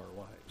Lord of our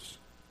lives.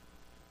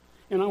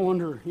 And I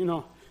wonder,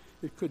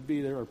 it could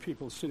be there are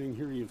people sitting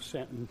here, you've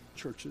sat in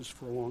churches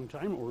for a long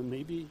time, or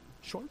maybe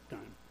short time.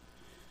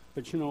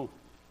 But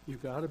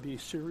you've got to be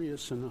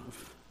serious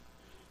enough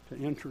to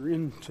enter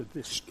into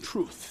this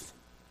truth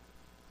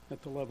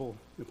at the level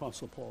the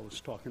Apostle Paul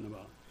is talking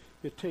about.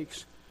 It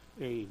takes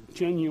a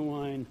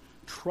genuine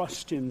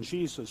trust in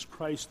Jesus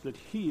Christ that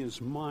he is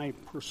my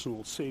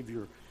personal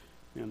Savior,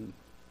 and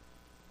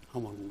I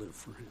want to live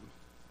for him.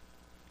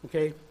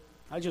 Okay?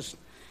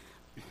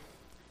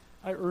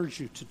 I urge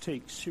you to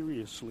take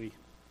seriously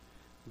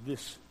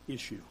this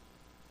issue.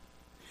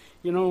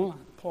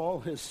 Paul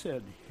has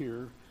said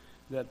here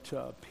that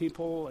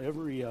people,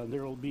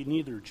 there will be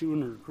neither Jew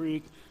nor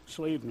Greek,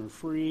 slave nor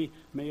free,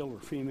 male or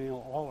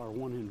female, all are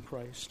one in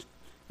Christ.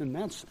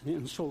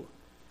 And so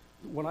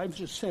what I've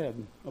just said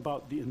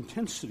about the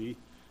intensity,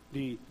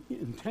 the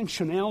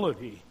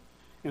intentionality,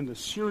 and the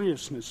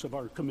seriousness of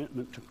our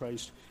commitment to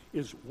Christ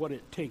is what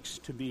it takes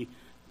to be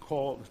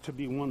called, to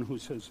be one who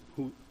says,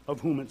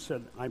 of whom it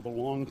said, I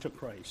belong to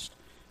Christ,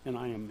 and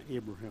I am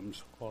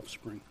Abraham's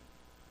offspring.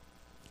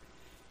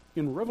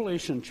 In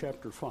Revelation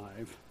chapter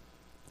 5,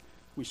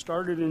 we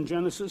started in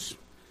Genesis,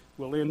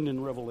 we'll end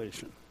in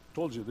Revelation. I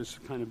told you this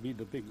would kind of be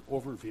the big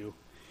overview.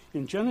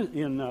 In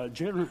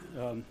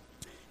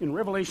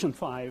Revelation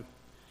 5,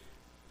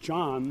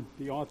 John,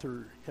 the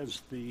author,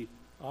 has the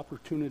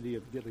opportunity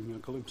of getting a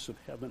glimpse of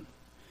heaven.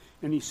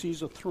 And he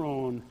sees a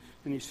throne,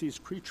 and he sees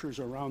creatures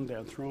around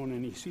that throne,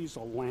 and he sees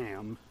a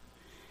lamb.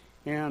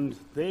 And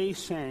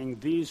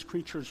these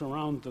creatures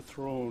around the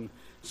throne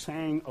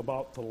sang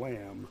about the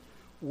lamb.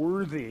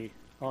 Worthy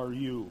are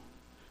you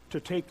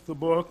to take the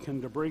book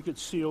and to break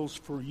its seals,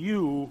 for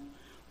you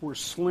were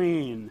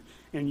slain,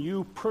 and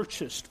you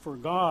purchased for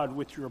God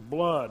with your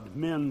blood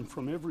men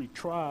from every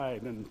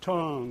tribe and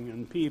tongue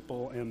and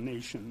people and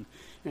nation,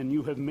 and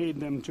you have made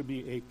them to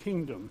be a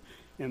kingdom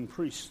and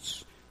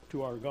priests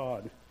to our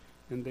God,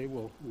 and they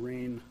will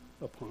reign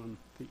upon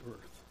the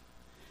earth.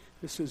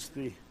 This is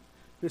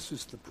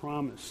the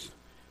promise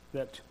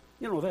that,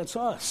 that's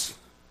us.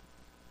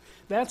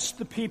 That's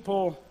the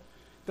people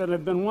that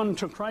have been won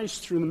to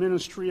Christ through the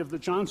ministry of the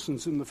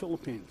Johnsons in the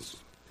Philippines.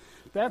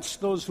 That's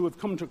those who have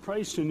come to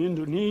Christ in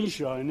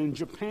Indonesia and in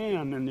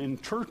Japan and in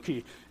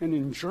Turkey and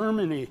in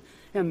Germany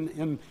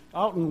and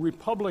out in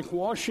Republic,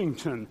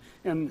 Washington,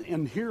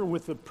 and here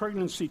with the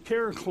Pregnancy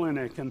Care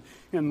Clinic and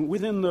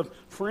within the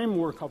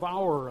framework of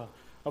our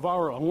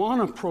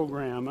Awana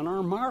program and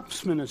our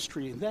MARPS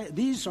ministry.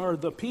 These are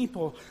the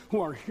people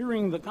who are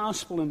hearing the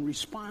gospel and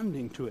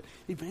responding to it.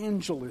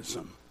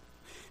 Evangelism.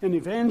 And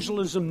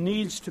evangelism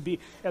needs to be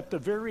at the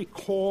very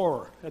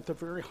core, at the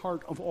very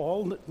heart of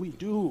all that we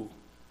do.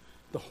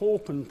 The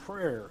hope and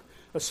prayer,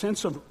 a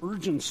sense of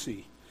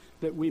urgency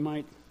that we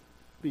might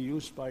be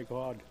used by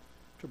God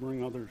to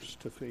bring others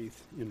to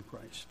faith in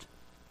Christ.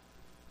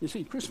 You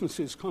see, Christmas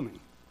is coming.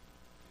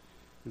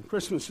 And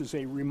Christmas is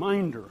a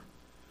reminder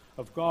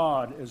of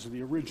God as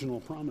the original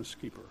promise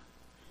keeper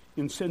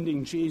in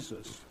sending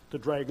Jesus, the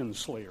dragon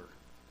slayer,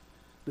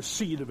 the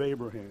seed of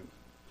Abraham,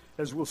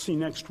 as we'll see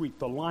next week,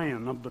 the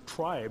Lion of the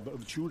tribe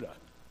of Judah.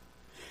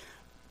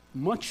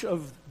 Much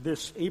of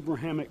this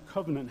Abrahamic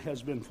covenant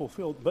has been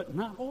fulfilled, but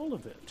not all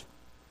of it.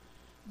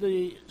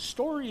 The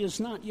story is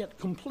not yet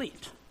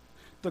complete.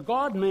 The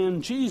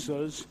God-man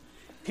Jesus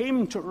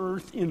came to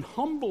earth in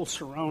humble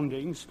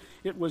surroundings.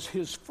 It was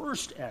his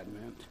first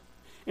advent.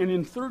 And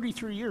in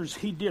 33 years,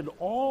 he did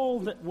all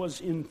that was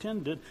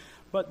intended,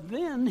 but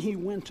then he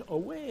went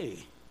away.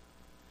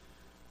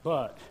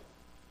 But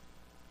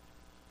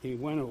he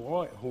went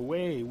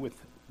away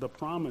with the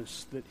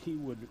promise that he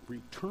would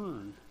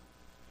return,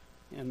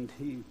 and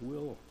he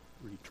will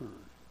return.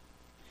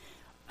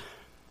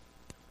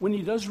 When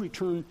he does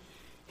return,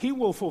 he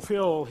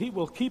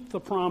will keep the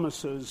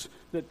promises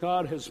that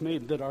God has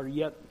made that are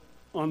yet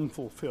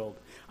unfulfilled.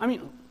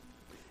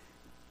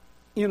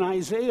 In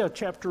Isaiah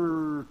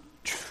chapter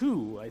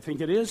 2, I think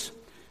it is,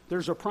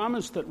 there's a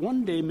promise that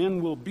one day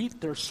men will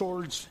beat their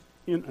swords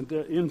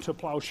into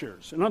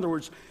plowshares. In other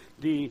words,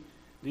 the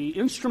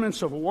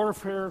instruments of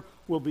warfare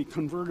will be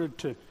converted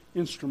to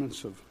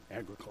instruments of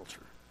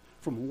agriculture,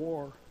 from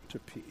war to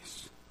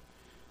peace.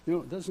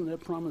 Doesn't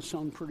that promise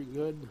sound pretty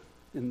good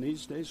in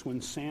these days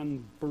when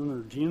San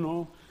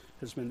Bernardino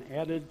has been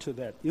added to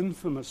that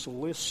infamous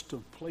list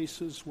of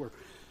places where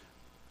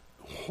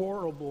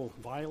horrible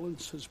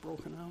violence has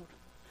broken out?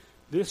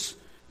 This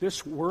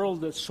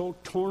world that's so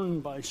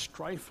torn by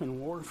strife and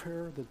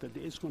warfare that the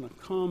day's going to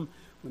come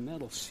when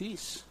that'll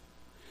cease.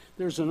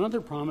 There's another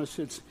promise.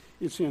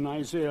 It's in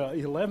Isaiah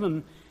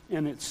 11,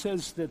 and it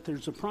says that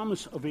there's a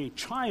promise of a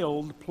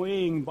child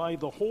playing by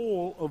the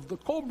hole of the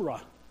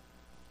cobra.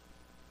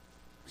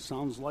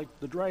 Sounds like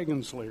the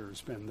dragon slayer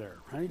has been there,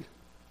 right?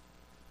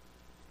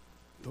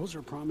 Those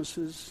are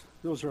promises.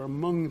 Those are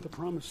among the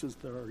promises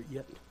that are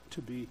yet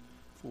to be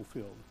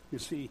fulfilled. You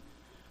see,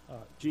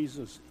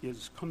 Jesus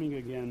is coming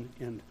again,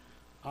 and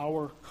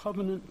our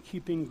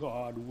covenant-keeping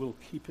God will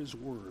keep his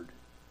word.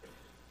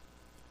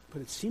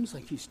 But it seems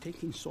like he's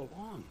taking so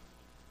long.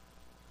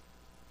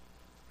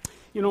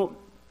 You know,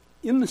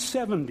 in the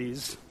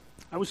 70s,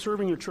 I was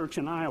serving a church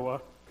in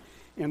Iowa,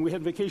 and we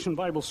had Vacation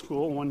Bible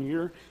School one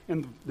year,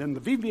 and then the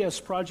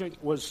VBS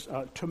project was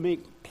to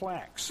make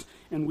plaques.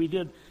 And we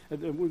were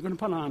going to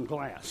put on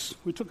glass.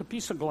 We took a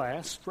piece of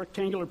glass,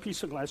 rectangular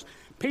piece of glass,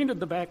 painted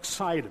the back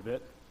side of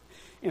it,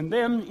 and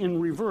then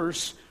in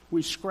reverse,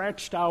 we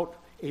scratched out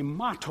a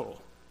motto.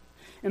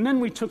 And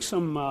then we took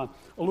some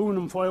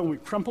aluminum foil and we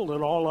crumpled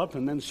it all up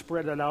and then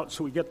spread it out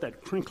so we get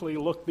that crinkly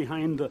look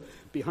behind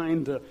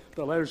the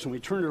letters, and we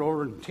turned it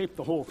over and taped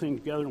the whole thing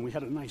together, and we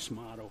had a nice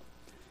motto.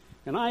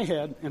 And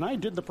I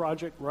did the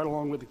project right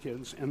along with the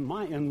kids,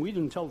 and we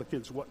didn't tell the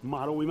kids what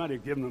motto. We might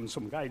have given them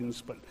some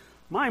guidance, but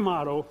my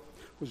motto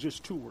was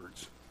just 2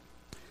 words.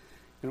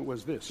 And it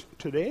was this: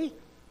 today,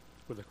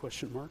 with a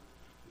question mark,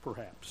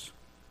 perhaps.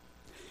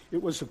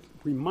 It was a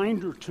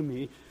reminder to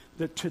me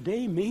that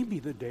today may be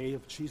the day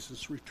of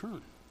Jesus'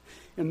 return.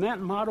 And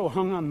that motto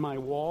hung on my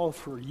wall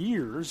for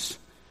years.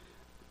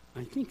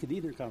 I think it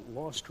either got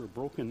lost or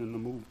broken in the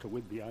move to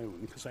Whidbey Island,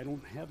 because I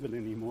don't have it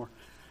anymore.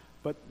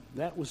 But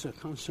that was a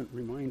constant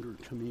reminder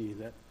to me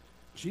that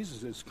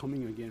Jesus is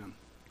coming again.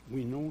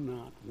 We know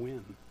not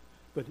when,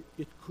 but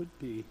it could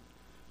be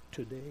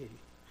today.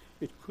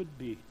 It could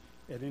be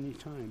at any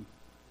time.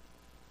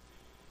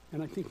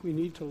 And I think we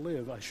need to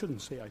live, I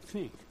shouldn't say I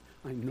think,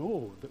 I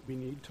know that we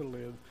need to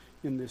live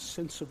in this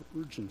sense of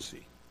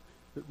urgency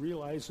that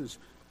realizes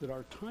that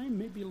our time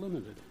may be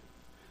limited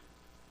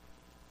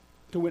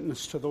to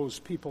witness to those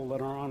people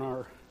that are on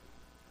our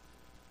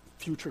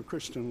future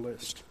Christian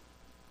list.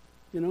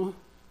 You know,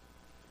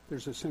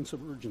 there's a sense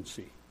of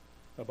urgency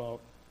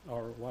about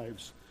our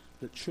lives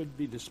that should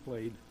be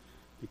displayed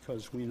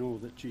because we know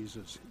that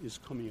Jesus is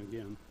coming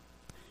again.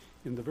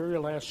 In the very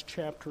last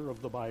chapter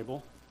of the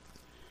Bible,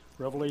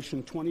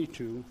 Revelation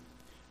 22,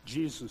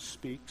 Jesus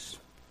speaks,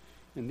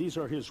 and these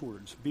are his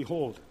words: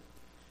 "Behold,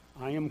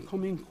 I am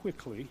coming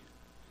quickly,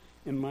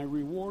 and my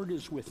reward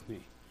is with me,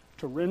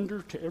 to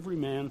render to every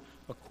man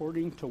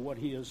according to what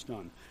he has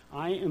done.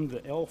 I am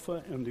the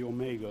Alpha and the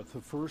Omega, the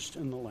first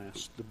and the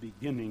last, the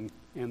beginning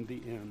and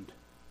the end.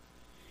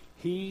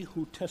 He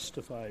who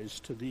testifies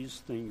to these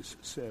things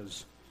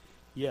says,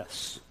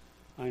 yes,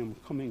 I am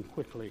coming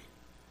quickly.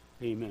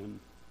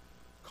 Amen.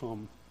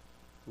 Come,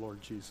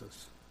 Lord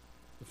Jesus."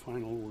 The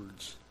final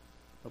words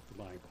of the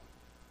Bible.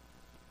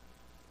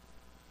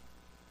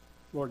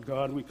 Lord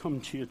God, we come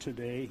to you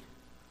today.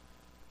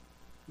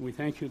 We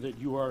thank you that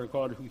you are a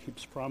God who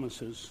keeps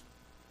promises,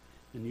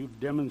 and you've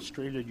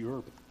demonstrated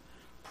your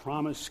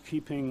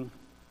promise-keeping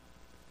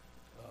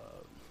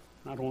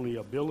not only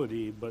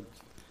ability, but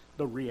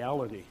the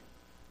reality.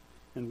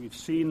 And we've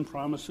seen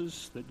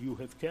promises that you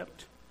have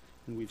kept,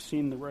 and we've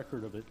seen the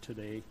record of it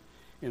today.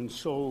 And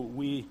so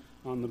we,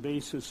 on the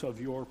basis of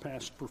your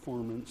past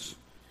performance,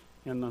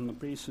 and on the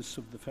basis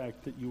of the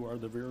fact that you are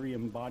the very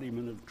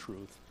embodiment of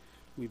truth,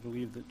 we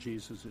believe that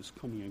Jesus is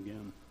coming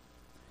again.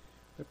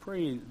 I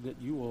pray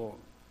that you will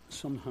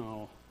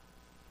somehow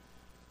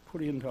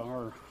put into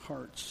our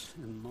hearts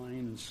and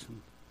minds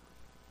and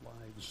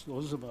lives,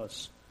 those of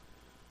us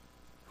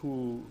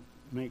who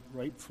make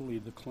rightfully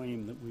the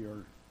claim that we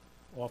are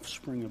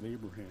offspring of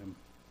Abraham,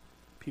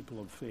 people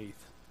of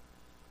faith,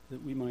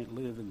 that we might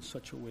live in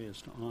such a way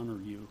as to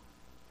honor you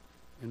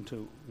and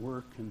to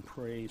work and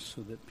pray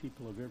so that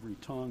people of every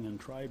tongue and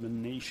tribe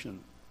and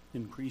nation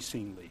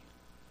increasingly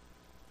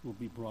will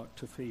be brought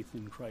to faith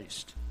in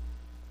Christ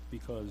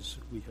because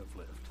we have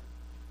lived.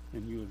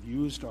 And you have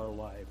used our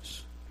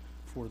lives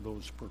for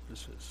those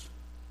purposes.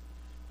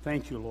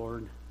 Thank you,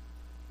 Lord,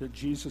 that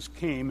Jesus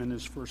came in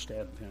his first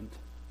advent.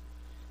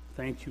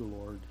 Thank you,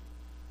 Lord,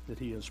 that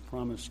he has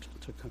promised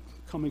to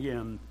come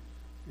again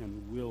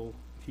and will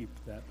keep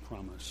that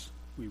promise.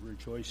 We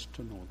rejoice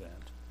to know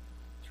that.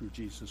 Through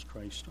Jesus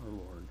Christ our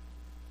Lord,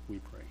 we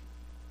pray.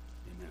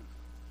 Amen.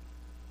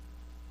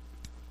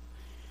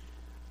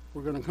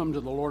 We're going to come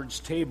to the Lord's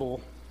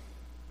table,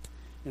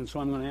 and so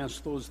I'm going to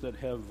ask those that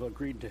have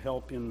agreed to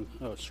help in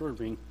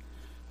serving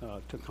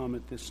to come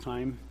at this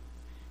time,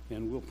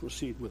 and we'll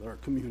proceed with our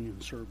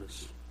communion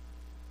service.